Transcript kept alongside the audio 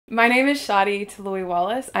My name is Shadi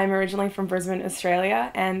Toloui-Wallace. I'm originally from Brisbane,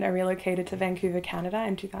 Australia, and I relocated to Vancouver, Canada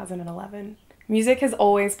in 2011. Music has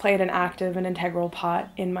always played an active and integral part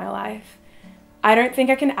in my life. I don't think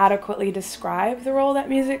I can adequately describe the role that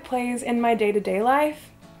music plays in my day-to-day life.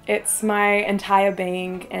 It's my entire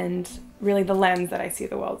being and really the lens that I see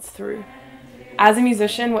the world through. As a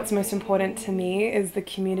musician, what's most important to me is the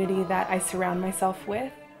community that I surround myself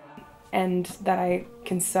with and that I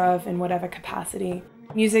can serve in whatever capacity.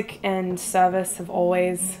 Music and service have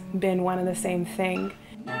always been one and the same thing.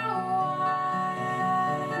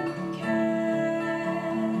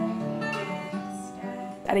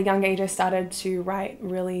 At a young age, I started to write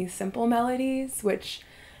really simple melodies, which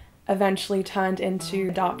eventually turned into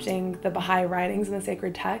adopting the Baha'i writings and the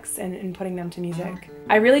sacred texts and putting them to music.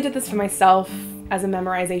 I really did this for myself as a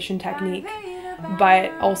memorization technique,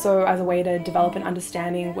 but also as a way to develop an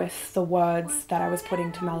understanding with the words that I was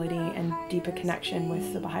putting to melody and deeper connection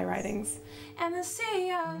with the Baha'i writings.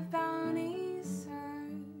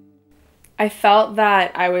 I felt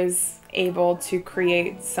that I was able to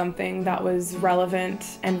create something that was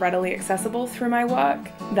relevant and readily accessible through my work,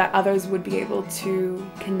 that others would be able to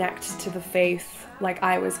connect to the faith like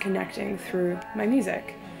I was connecting through my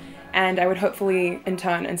music. And I would hopefully, in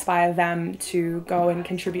turn, inspire them to go and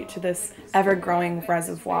contribute to this ever-growing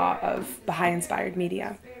reservoir of Baha'i-inspired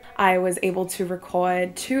media. I was able to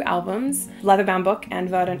record 2 albums, Leatherbound Book and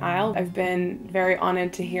Verdant Isle. I've been very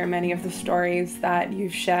honored to hear many of the stories that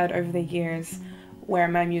you've shared over the years where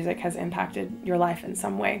my music has impacted your life in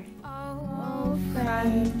some way. Oh,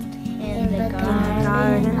 friend, in the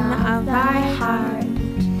garden of thy heart,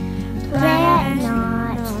 pray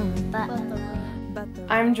not, but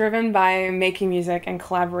I'm driven by making music and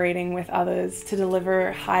collaborating with others to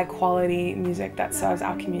deliver high-quality music that serves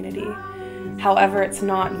our community. However, it's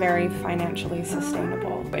not very financially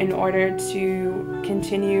sustainable. In order to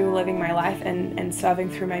continue living my life and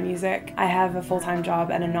serving through my music, I have a full-time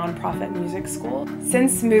job at a non-profit music school.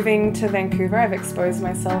 Since moving to Vancouver, I've exposed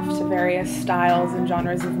myself to various styles and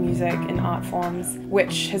genres of music and art forms,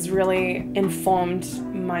 which has really informed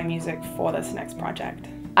my music for this next project.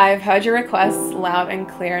 I've heard your requests loud and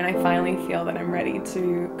clear, and I finally feel that I'm ready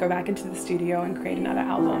to go back into the studio and create another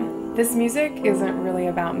album. This music isn't really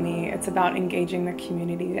about me, it's about engaging the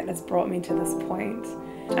community that has brought me to this point.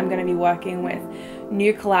 I'm going to be working with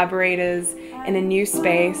new collaborators in a new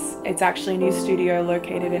space. It's actually a new studio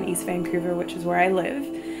located in East Vancouver, which is where I live.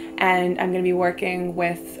 And I'm going to be working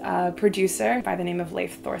with a producer by the name of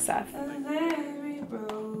Leif Thorseth.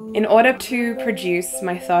 In order to produce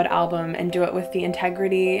my 3rd album and do it with the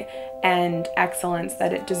integrity and excellence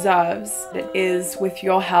that it deserves, it is with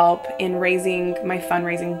your help in raising my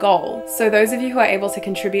fundraising goal. So those of you who are able to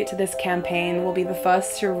contribute to this campaign will be the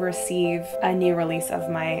first to receive a new release of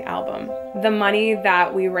my album. The money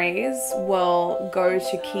that we raise will go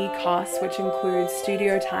to key costs, which include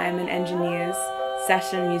studio time and engineers,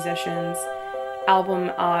 session musicians,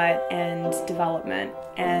 album art and development,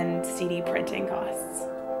 and CD printing costs.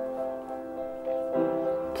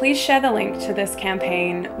 Please share the link to this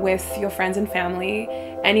campaign with your friends and family,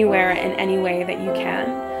 anywhere and any way that you can.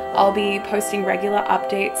 I'll be posting regular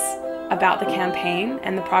updates about the campaign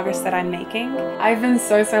and the progress that I'm making. I've been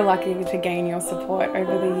so lucky to gain your support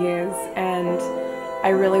over the years, and I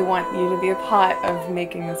really want you to be a part of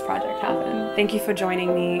making this project happen. Thank you for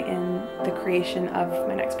joining me in the creation of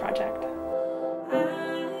my next project.